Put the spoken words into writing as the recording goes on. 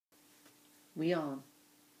We on.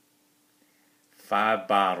 5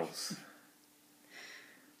 bottles.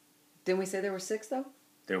 Didn't we say there were 6 though?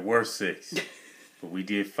 There were 6. But we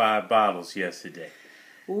did 5 bottles yesterday.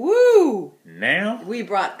 Woo! Now? We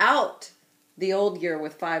brought out the old year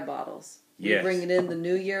with 5 bottles. Yes. We're bringing in the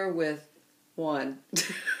new year with 1.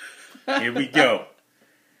 Here we go.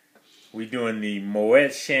 We're doing the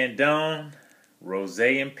Moët Chandon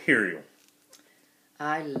Rosé Imperial.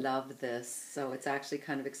 I love this. So it's actually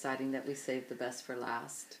kind of exciting that we saved the best for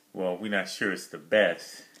last. Well, we're not sure it's the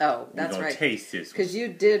best. Oh, that's right. We're going to taste this. Because you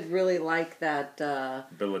did really like that.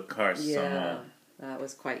 Billicar Yeah, that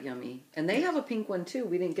was quite yummy. And they have a pink one too.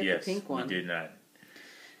 We didn't get the pink one. Yes, we did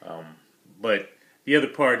not. But the other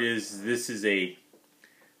part is this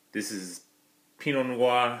is Pinot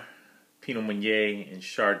Noir, Pinot Meunier, and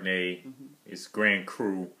Chardonnay. Mm-hmm. It's Grand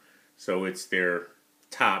Cru, so it's their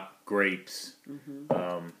top grapes,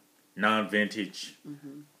 non-vintage.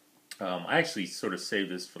 Mm-hmm. I actually sort of saved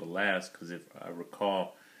this for the last because if I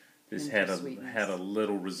recall, this had a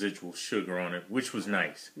little residual sugar on it, which was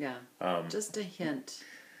nice. Yeah, just a hint.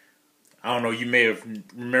 I don't know, you may have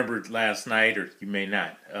remembered last night, or you may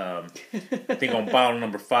not. I think on bottle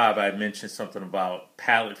number 5, I mentioned something about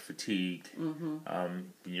palate fatigue. Mm-hmm.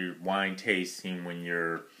 Your wine tasting when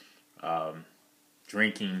you're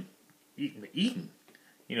drinking, eating.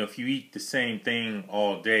 You know, if you eat the same thing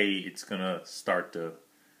all day, it's going to start to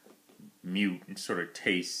mute and sort of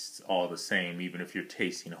taste all the same, even if you're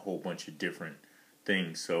tasting a whole bunch of different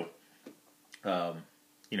things. So,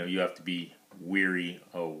 you know, you have to be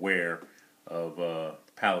aware of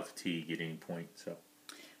palate fatigue at any point. So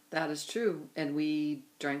that is true. And we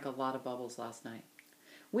drank a lot of bubbles last night.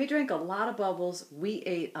 We drank a lot of bubbles. We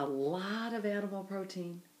ate a lot of animal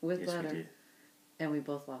protein with butter. We did. And we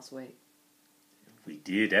both lost weight. We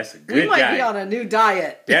did. That's a good diet. We might be on a new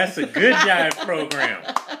diet. That's a good diet program.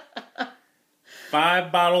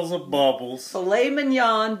 5 bottles of bubbles. Filet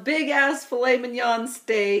mignon. Big ass filet mignon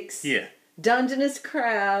steaks. Yeah. Dungeness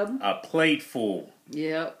crab. A plate full.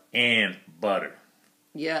 Yep. And butter.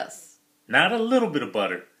 Yes. Not a little bit of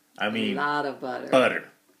butter. I mean, a lot of butter. Butter.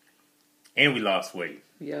 And we lost weight.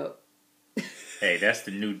 Yep. Hey, that's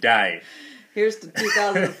the new diet. Here's to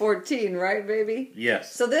 2014, right, baby?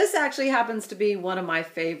 Yes. So this actually happens to be one of my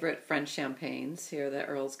favorite French champagnes here that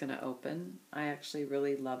Earl's going to open. I actually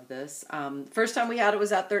really love this. First time we had it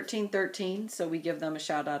was at 1313, so we give them a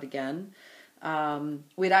shout out again.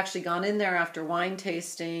 We'd actually gone in there after wine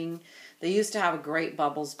tasting. They used to have a great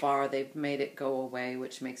bubbles bar. They've made it go away,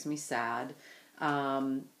 which makes me sad.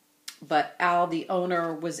 But Al, the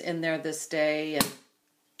owner, was in there this day, and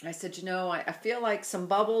I said, you know, I feel like some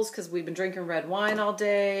bubbles because we've been drinking red wine all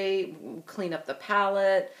day, clean up the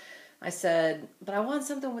palate. I said, but I want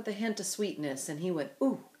something with a hint of sweetness. And he went,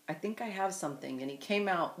 ooh, I think I have something. And he came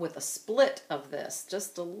out with a split of this,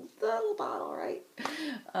 just a little bottle, right?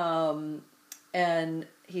 And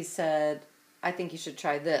he said, I think you should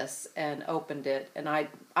try this, and opened it. And I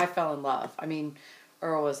fell in love. I mean,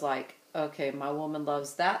 Earl was like, okay, my woman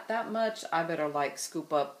loves that much. I better like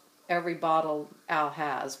scoop up every bottle Al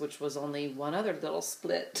has, which was only one other little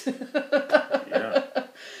split. Yeah.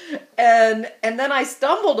 And then I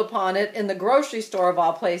stumbled upon it in the grocery store of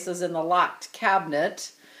all places in the locked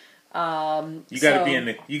cabinet. You got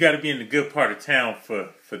to be in the good part of town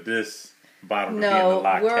for this bottle to be in the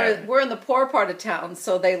locked cabinet. We're in the poor part of town,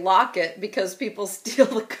 so they lock it because people steal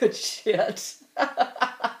the good shit.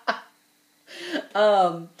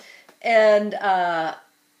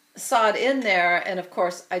 Saw it in there, and of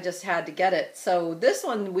course I just had to get it. So this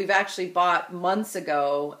one we've actually bought months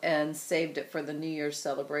ago and saved it for the New Year's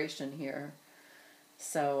celebration here.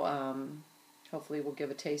 So hopefully we'll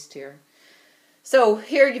give a taste here. So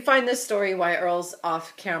here you find this story why Earl's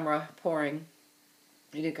off camera pouring.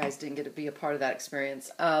 You guys didn't get to be a part of that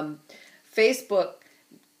experience. Facebook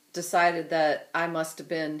decided that I must have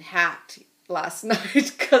been hacked last night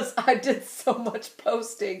because I did so much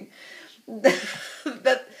posting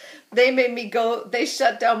that they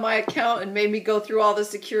shut down my account and made me go through all the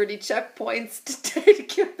security checkpoints today to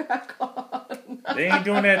get back on. They ain't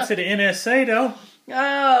doing that to the NSA though.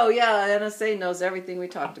 Oh yeah, NSA knows everything we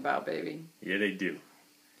talked about, baby. Yeah, they do.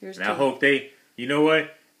 And I hope you know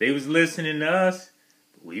what? They was listening to us,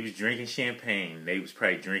 but we was drinking champagne. They was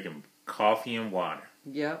probably drinking coffee and water.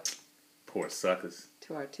 Yep. Poor suckers.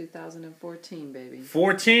 To our 2014, baby.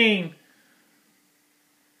 14.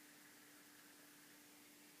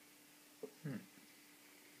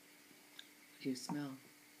 Do you smell?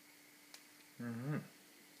 Mm-hmm.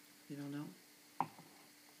 You don't know?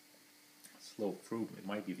 It's a little fruit. It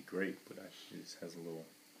might be the grape, but it just has a little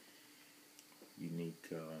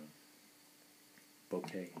unique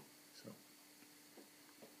bouquet. So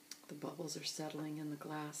The bubbles are settling in the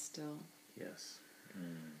glass still. Yes.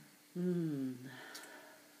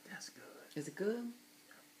 That's good. Is it good?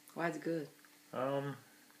 Why is it good?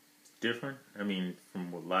 Different. I mean,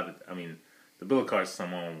 from a lot of. I mean, the Billicard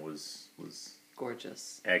Saumon was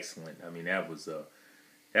Gorgeous. excellent. I mean, that was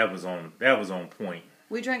on point.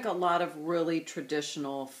 We drank a lot of really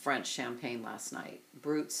traditional French champagne last night.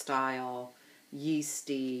 Brut style,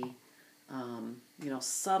 yeasty,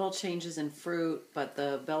 subtle changes in fruit, but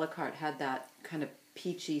the Bellicart had that kind of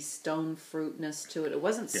peachy stone fruitness to it. It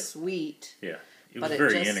wasn't sweet. Yeah, it was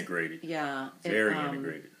very integrated. Yeah. Very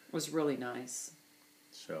integrated. It was really nice.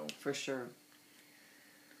 So. For sure.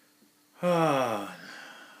 A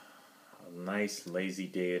nice lazy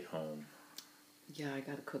day at home. Yeah, I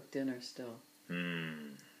got to cook dinner still.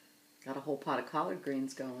 Got a whole pot of collard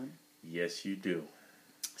greens going. Yes, you do.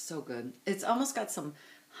 So good. It's almost got some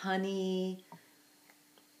honey,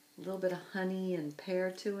 a little bit of honey and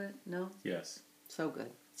pear to it. No? Yes. So good.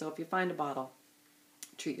 So if you find a bottle,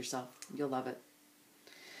 treat yourself. You'll love it.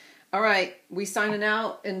 All right. We signing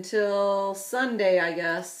out until Sunday, I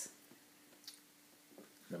guess.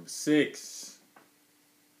 Number 6.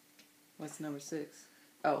 What's number 6?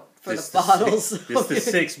 Oh, for the bottles. This the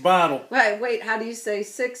 6th bottle. Wait. How do you say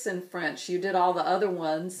 6 in French? You did all the other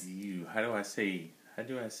ones. How did I say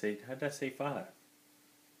 5?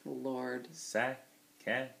 Lord. Sack,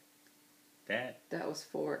 cat, dat. That was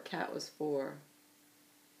 4. Cat was 4.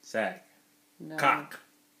 Sack. No. Cock.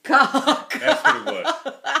 Cock. That's what it was.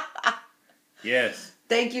 Yes.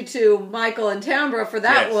 Thank you to Michael and Tambra for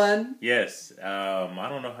that one. Yes. I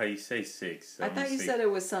don't know how you say 6. I thought you said it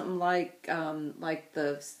was something like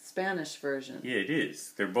the Spanish version. Yeah, it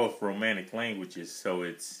is. They're both romantic languages, so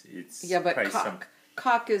it's yeah, but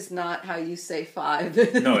cock is not how you say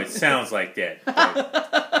 5. No, it sounds like that. But,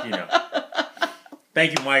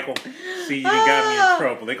 Thank you, Michael. See, you got me in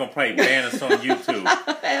trouble. They're gonna probably ban us on YouTube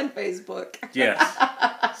and Facebook. Yes.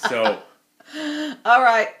 So. All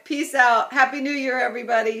right. Peace out. Happy New Year,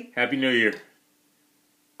 everybody. Happy New Year.